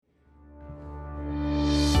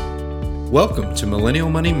Welcome to Millennial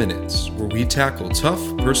Money Minutes, where we tackle tough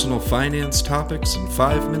personal finance topics in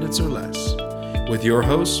 5 minutes or less. With your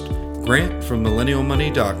host, Grant from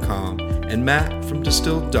MillennialMoney.com and Matt from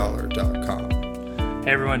DistilledDollar.com.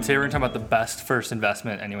 Hey everyone, today we're going to talk about the best first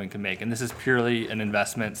investment anyone can make. And this is purely an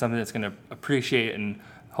investment, something that's going to appreciate and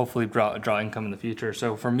hopefully draw income in the future.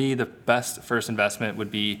 So for me, the best first investment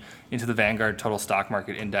would be into the Vanguard Total Stock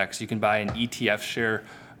Market Index. You can buy an ETF share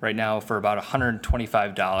right now for about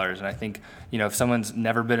 $125. And I think, if someone's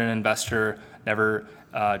never been an investor, never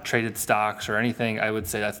traded stocks or anything, I would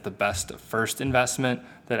say that's the best first investment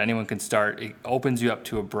that anyone can start. It opens you up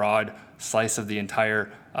to a broad slice of the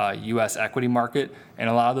entire U.S. equity market. And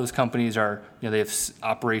a lot of those companies are, they have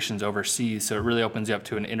operations overseas. So it really opens you up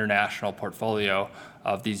to an international portfolio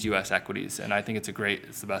of these U.S. equities. And I think it's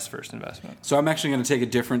the best first investment. So I'm actually going to take a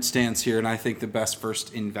different stance here. And I think the best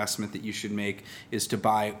first investment that you should make is to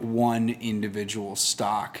buy one individual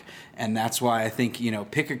stock. And that's why I think,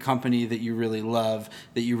 pick a company that you really love,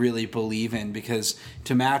 that you really believe in. Because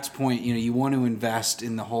to Matt's point, you want to invest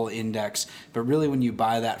in the whole index. But really when you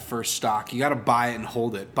buy that first stock, you got to buy it and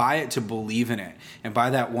hold it. Buy it to believe in it. And buy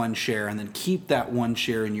that one share. And then keep that one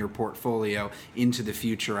share in your portfolio into the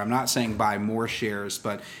future. I'm not saying buy more shares,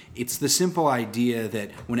 but it's the simple idea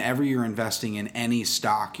that whenever you're investing in any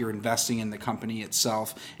stock, you're investing in the company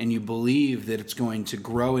itself, and you believe that it's going to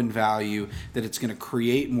grow in value, that it's going to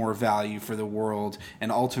create more value for the world,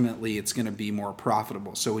 and ultimately it's going to be more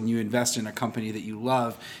profitable. So when you invest in a company that you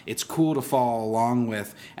love, it's cool to follow along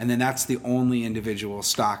with, and then that's the only individual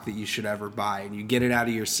stock that you should ever buy. And you get it out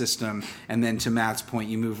of your system, and then to Matt's point,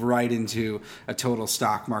 you move right into a total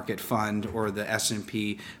stock market fund or the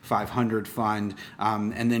S&P 500 fund,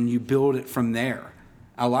 and then you build it from there.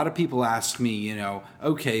 A lot of people ask me,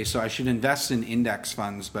 okay, so I should invest in index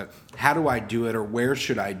funds, but how do I do it, or where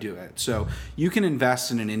should I do it? So you can invest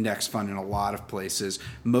in an index fund in a lot of places.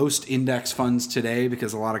 Most index funds today,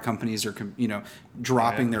 because a lot of companies are,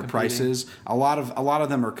 dropping their prices, a lot of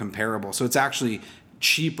them are comparable. So it's actually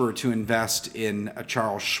cheaper to invest in a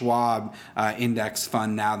Charles Schwab index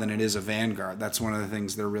fund now than it is a Vanguard. That's one of the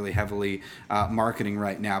things they're really heavily marketing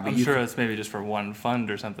right now. But I'm sure it's maybe just for one fund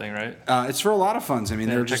or something, right? It's for a lot of funds. I mean,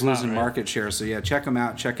 they're just losing market share. So yeah, check them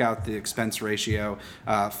out. Check out the expense ratio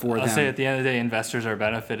for them. I'll say at the end of the day, investors are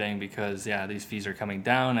benefiting because, these fees are coming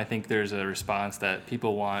down. I think there's a response that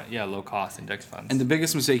people want, low-cost index funds. And the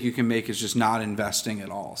biggest mistake you can make is just not investing at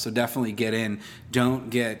all. So definitely get in. Don't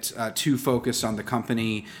get too focused on the company.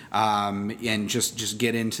 And just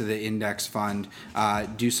get into the index fund.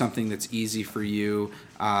 Do something that's easy for you.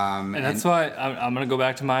 And that's why I'm going to go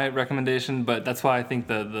back to my recommendation, but that's why I think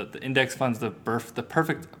the index fund's the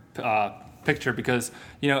perfect picture, because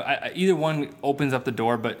either one opens up the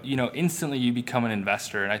door, but instantly you become an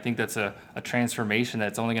investor, and I think that's a transformation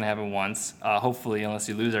that's only going to happen once, hopefully, unless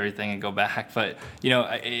you lose everything and go back. But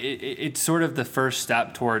it's sort of the first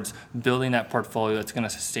step towards building that portfolio that's going to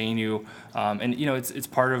sustain you, and it's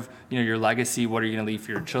part of your legacy. What are you going to leave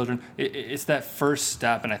for your children? It's that first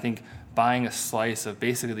step, and I think buying a slice of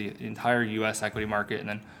basically the entire U.S. equity market, and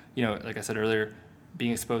then like I said earlier,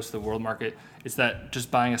 being exposed to the world market, it's that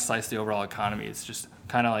just buying a slice of the overall economy. It's just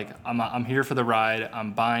kind of like I'm here for the ride.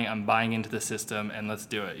 I'm buying into the system, and let's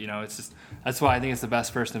do it. It's just, that's why I think it's the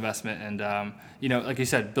best first investment. And like you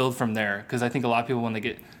said, build from there, because I think a lot of people when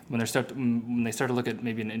they start to look at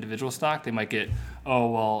maybe an individual stock, they might get,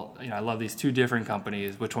 I love these two different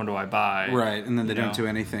companies. Which one do I buy? Right, and then they don't do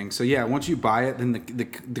anything. So yeah, once you buy it, then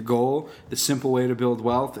the goal, the simple way to build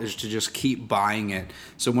wealth is to just keep buying it.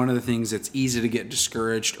 So one of the things that's easy to get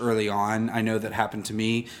discouraged early on, I know that happened to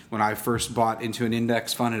me when I first bought into an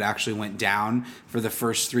index fund. It actually went down for the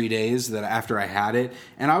first 3 days that after I had it,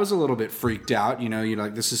 and I was a little bit freaked out. You're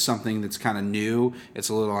like, this is something that's kind of new. It's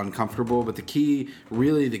a little uncomfortable, but the key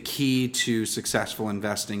to successful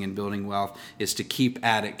investing and building wealth is to keep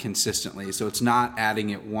at it consistently. So it's not adding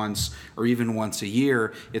it once or even once a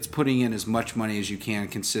year. It's putting in as much money as you can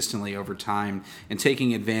consistently over time and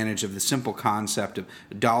taking advantage of the simple concept of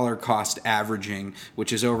dollar cost averaging,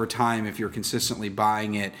 which is over time, if you're consistently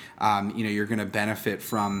buying it, you're going to benefit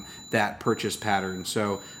from that purchase pattern.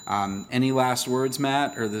 So any last words,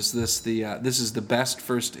 Matt? Or this is the best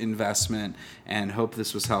first investment, and hope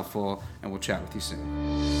this was helpful, and we'll chat with you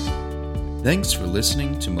soon. Thanks for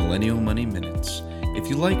listening to Millennial Money Minutes. If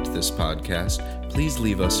you liked this podcast, please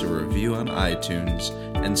leave us a review on iTunes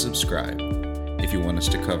and subscribe. If you want us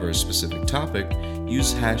to cover a specific topic,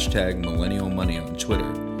 use #MillennialMoney on Twitter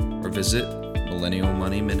or visit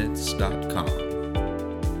MillennialMoneyMinutes.com.